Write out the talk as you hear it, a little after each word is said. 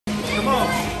Come on.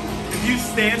 If you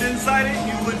stand inside it,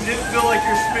 you legit feel like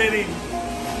you're spinning.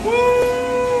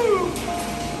 Woo!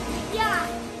 Yeah.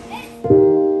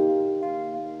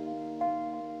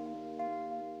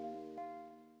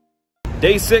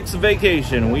 Day 6 of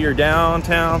vacation. We are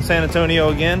downtown San Antonio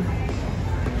again.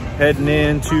 Heading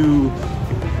into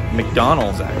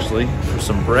McDonald's actually for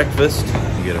some breakfast.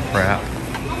 You get a frap.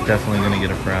 Definitely gonna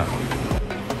get a frap.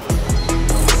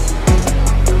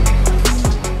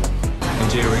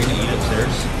 And Jay, we're gonna eat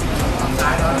upstairs.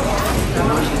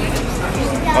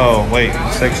 Oh wait,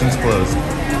 section's closed.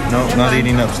 No, not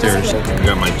eating upstairs. I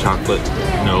got my chocolate,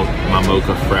 no, my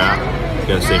mocha frap.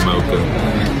 Gotta say mocha.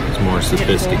 It's more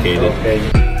sophisticated.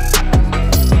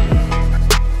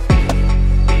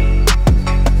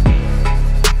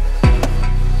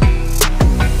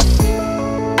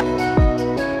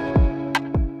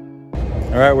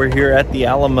 All right, we're here at the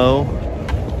Alamo.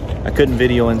 I couldn't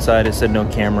video inside, it said no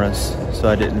cameras, so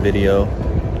I didn't video.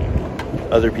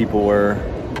 Other people were.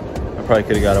 I probably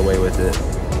could have got away with it,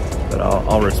 but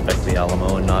I'll respect the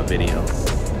Alamo and not video.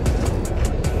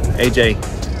 AJ,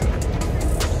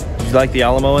 did you like the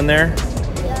Alamo in there?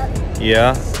 Yep.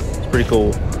 Yeah, it's pretty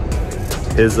cool.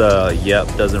 His yep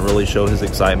doesn't really show his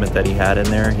excitement that he had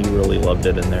in there. He really loved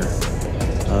it in there.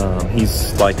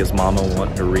 He's like his mama,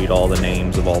 wanting to read all the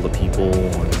names of all the people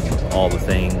and all the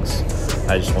things.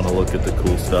 I just want to look at the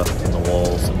cool stuff in the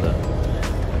walls and the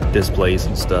displays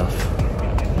and stuff.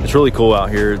 It's really cool out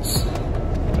here. It's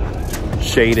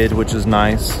shaded, which is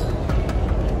nice.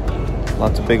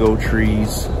 Lots of big old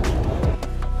trees.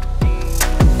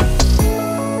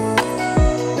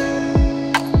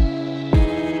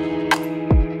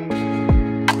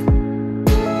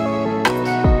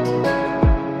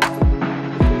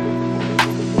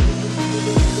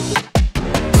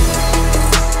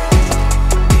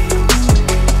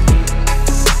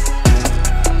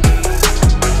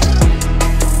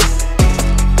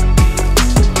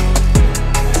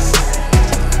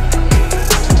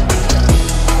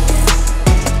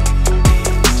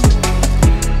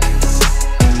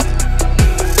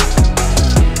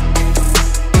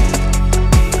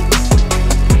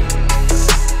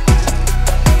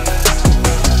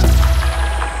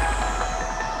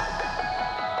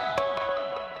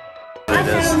 I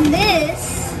found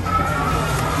this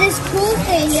cool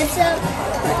thing. It's a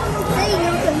thing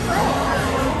you can play.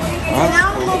 It's an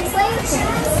Alamo plaything.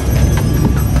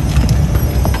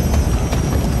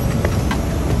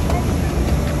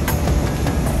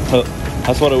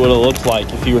 That's what it would have looked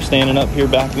like if you were standing up here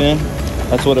back then.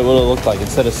 That's what it would have looked like.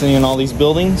 Instead of seeing all these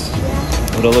buildings,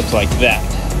 it would have looked like that.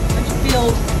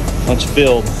 Bunch of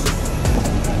field.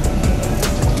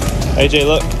 AJ,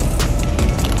 look.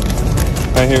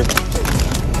 Right here.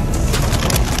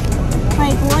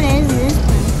 Like, what is this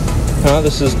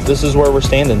one? This is where we're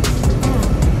standing.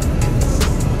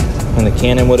 And the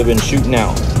cannon would have been shooting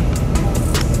out.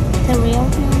 The real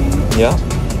cannon? Yeah.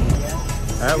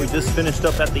 All right, we just finished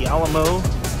up at the Alamo.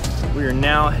 We are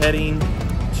now heading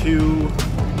to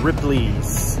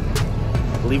Ripley's,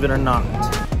 believe it or not.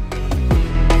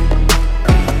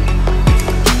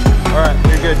 All right,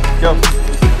 you're good, go.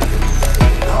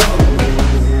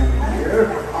 Here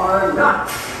are not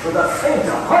for the faint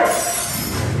of heart.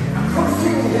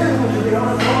 Pushing into the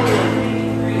auditorium.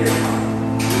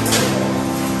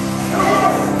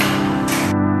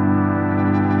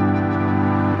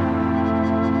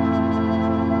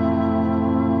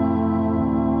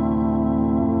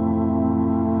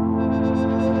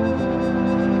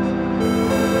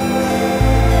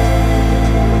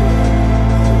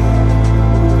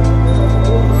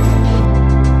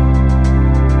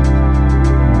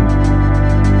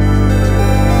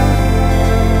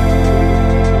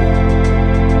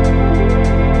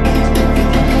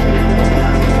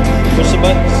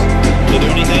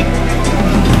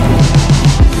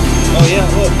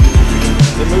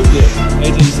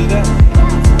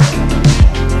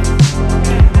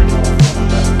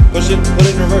 Put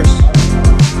it in reverse.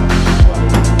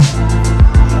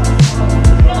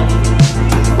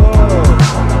 Whoa,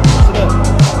 sit up.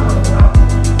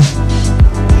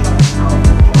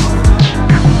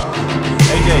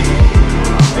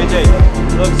 AJ,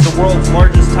 look, it's the world's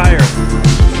largest tire.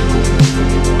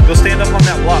 Go stand up on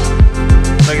that block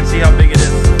so I can see how big it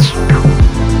is.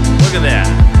 Look at that.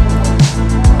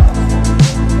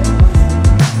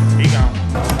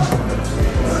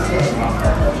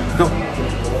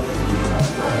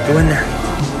 Go in there.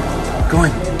 Go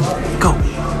in. Go.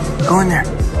 Go in there.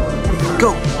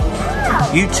 Go.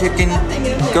 You chicken.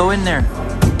 Go in there.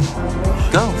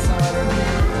 Go.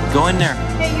 Go in there.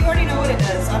 Hey, you already know what it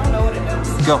does. I don't know what it does.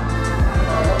 Go.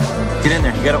 Get in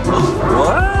there. You gotta.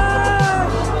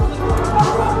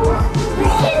 What?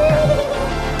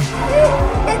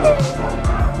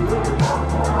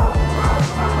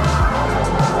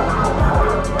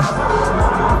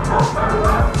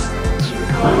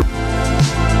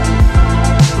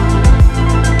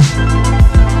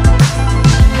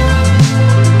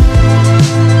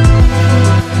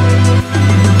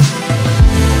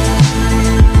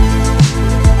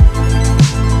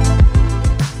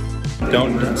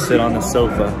 sit on the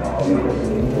sofa.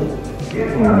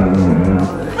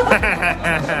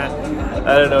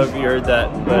 I don't know if you heard that,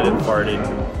 but it farted.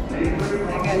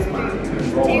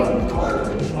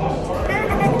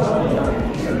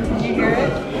 Did you hear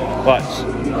it? Watch.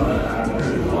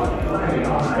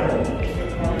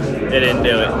 It didn't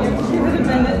do it.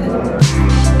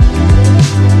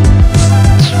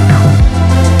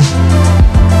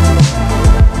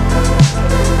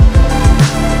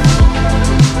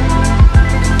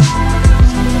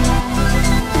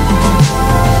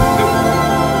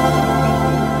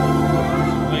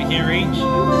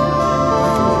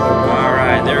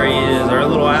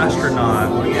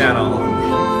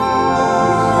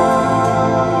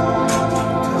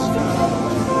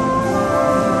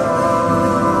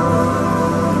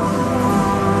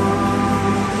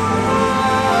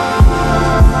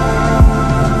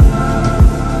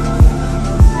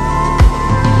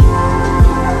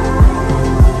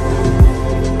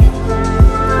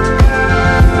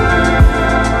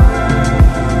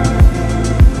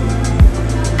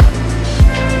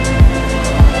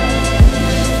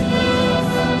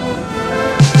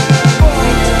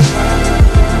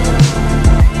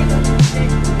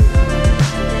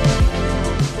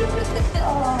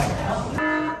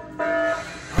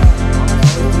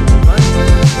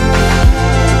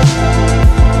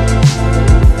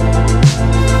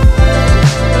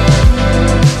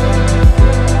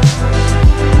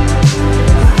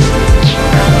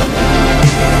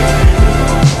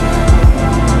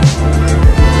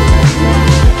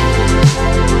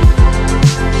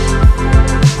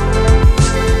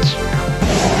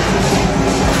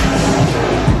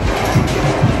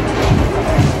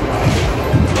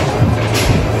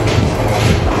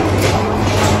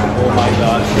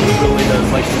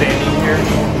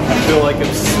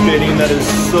 That is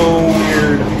so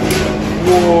weird.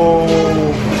 Whoa.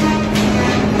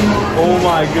 Oh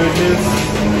my goodness.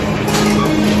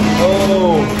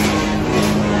 Oh.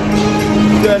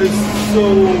 That is so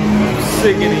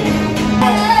sickening.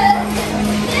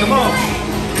 Come on.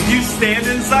 If you stand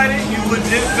inside it, you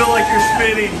legit feel like you're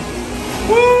spinning.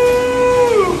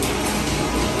 Woo!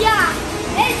 Yeah.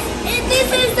 This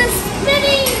is the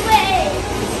spinning way.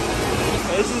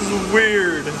 This is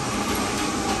weird.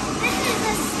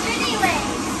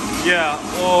 Yeah,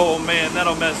 oh man,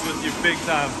 that'll mess with you big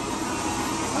time.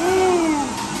 Woo.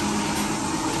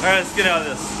 All right, let's get out of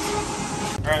this.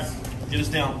 All right, get us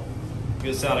down.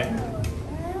 Get us out of here.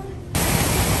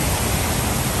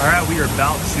 All right, we are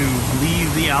about to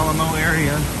leave the Alamo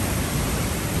area.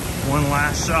 One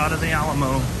last shot of the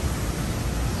Alamo.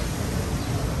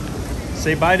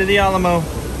 Say bye to the Alamo.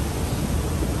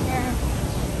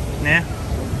 Nah.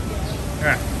 All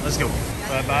right, let's go.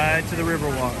 Bye-bye to the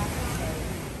Riverwalk.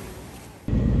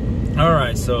 All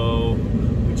right, so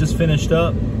we just finished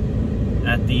up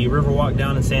at the Riverwalk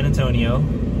down in San Antonio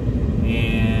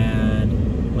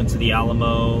and went to the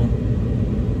Alamo,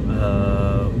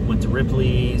 went to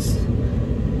Ripley's,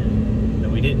 and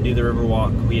then we didn't do the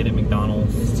Riverwalk. We ate at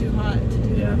McDonald's. It's too hot to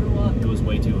do the Riverwalk. It was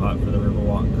way too hot for the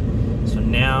Riverwalk. So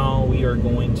now we are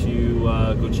going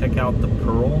to go check out the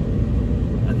Pearl.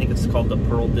 I think it's called the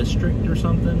Pearl District or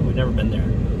something. We've never been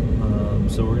there.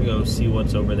 So we're gonna go see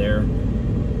what's over there.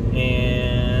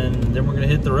 And then we're gonna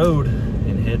hit the road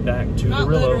and head back to Not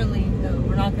Rillo. literally, though.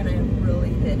 We're not gonna really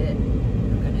hit it.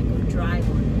 We're gonna go drive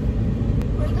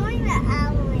on We're going to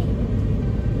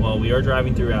Abilene. Well, we are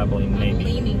driving through Abilene, it.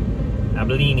 maybe.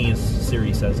 Abilene, as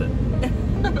Siri says it.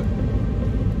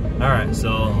 All right,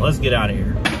 so let's get out of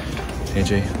here.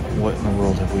 AJ, what in the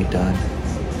world have we done?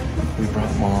 We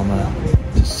brought Mama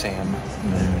to Sam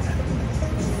Moon.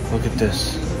 Look at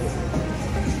this.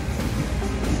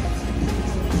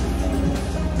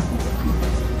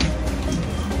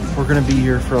 We're gonna be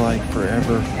here for like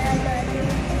forever.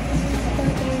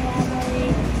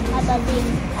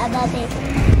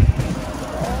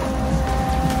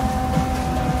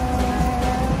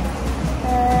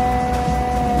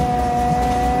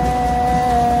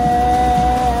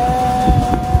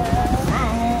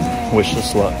 Wish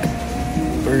us luck.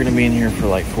 We're gonna be in here for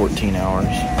like 14 hours.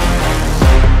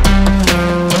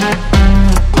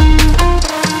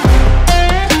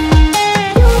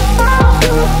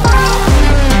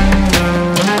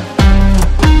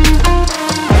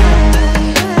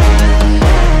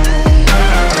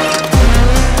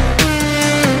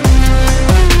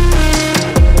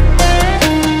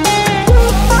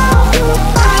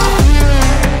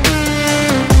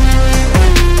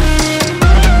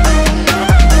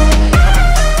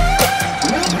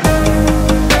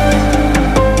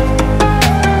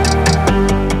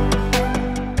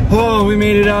 Oh, we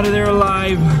made it out of there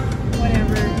alive.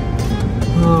 Whatever.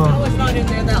 Oh. I was not in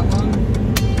there that long.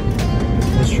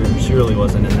 really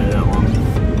wasn't in there that long.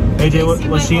 AJ,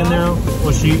 was she in there?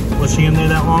 Was she in there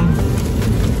that long?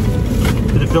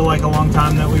 Did it feel like a long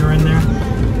time that we were in there?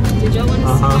 Did y'all want to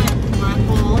see my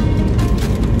haul?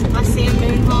 My Sam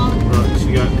Moon haul? Look,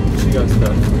 she got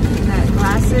stuff. Got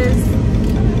glasses.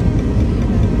 I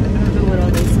don't know what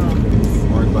all they saw.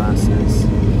 More glasses.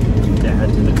 To add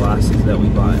to the glasses that we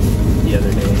bought the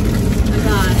other day.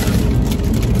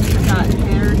 I got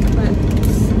hair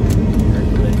clips. Hair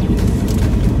clips.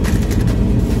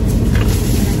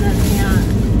 And a hat.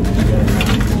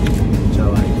 Which I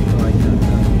like that.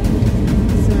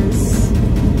 It says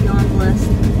Beyond Blessed,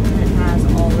 and it has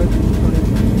all of the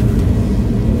ponytails.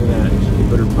 Look at that. She can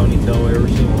put her ponytail wherever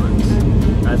she wants.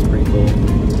 That's pretty cool.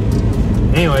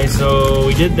 Anyway, so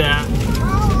we did that.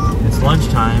 It's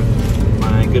lunchtime.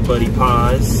 My good buddy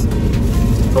Paz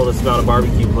told us about a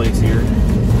barbecue place here.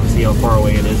 We'll see how far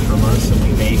away it is from us, and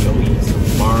we may go eat some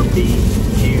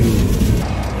barbecue.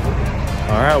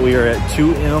 Alright, we are at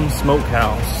 2M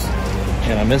Smokehouse,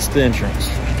 and I missed the entrance.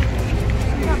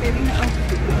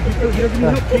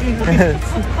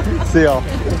 See y'all.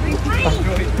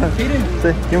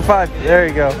 Give him 5. There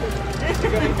you go.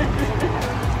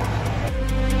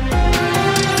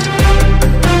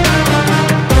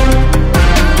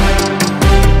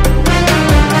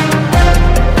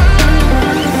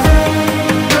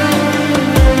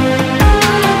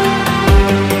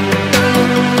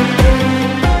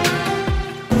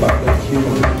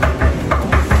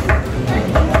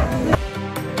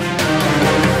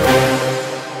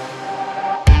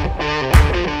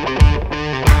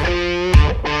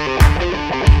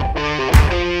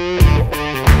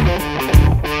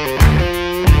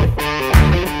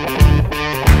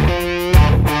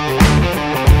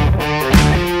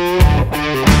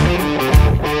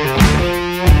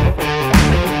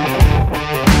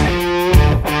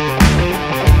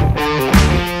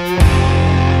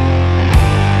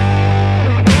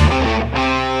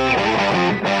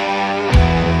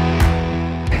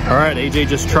 Alright, AJ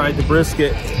just tried the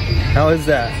brisket. How is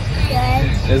that?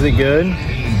 Good. Is it good?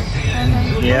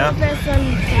 Yeah?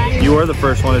 You were the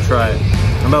first one to try it.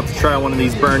 I'm about to try one of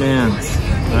these burnt ends.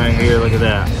 Right here, look at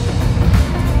that.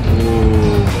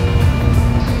 Ooh.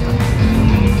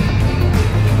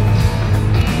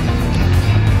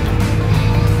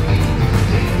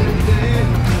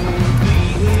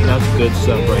 That's good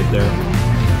stuff right there.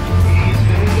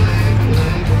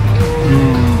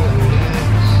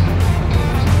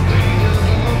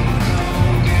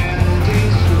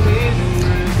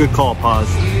 Good call, Paz.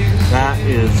 That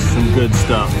is some good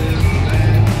stuff.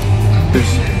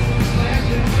 There's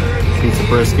a piece of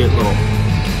brisket, little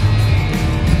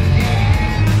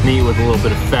meat with a little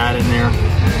bit of fat in there.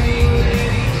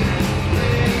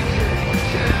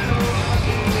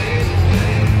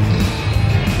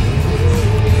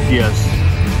 Yes.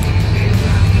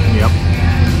 Yep.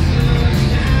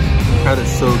 That is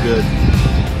so good.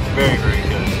 Very, very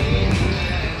good.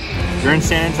 If you're in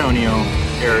San Antonio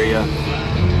area,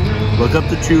 look up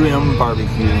the 2M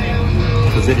barbecue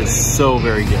because it is so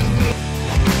very good.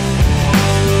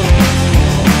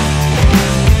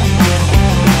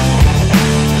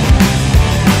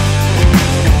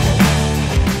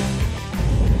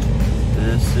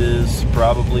 This is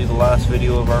probably the last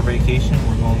video of our vacation.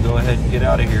 We're going to go ahead and get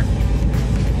out of here.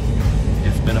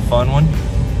 It's been a fun one.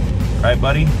 Right,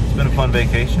 buddy? It's been a fun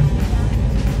vacation.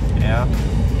 Yeah.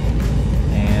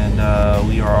 And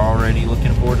we are already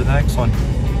looking forward to the next one.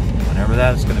 Whenever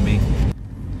that's going to be.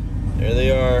 There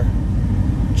they are.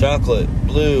 Chocolate,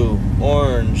 blue,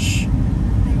 orange,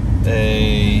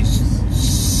 a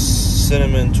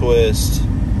cinnamon twist.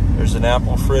 There's an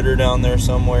apple fritter down there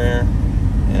somewhere.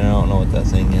 And I don't know what that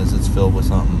thing is. It's filled with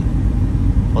something.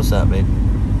 What's that, babe?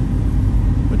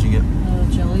 What'd you get?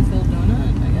 Jelly-filled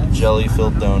donut, I guess.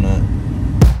 Jelly-filled donut.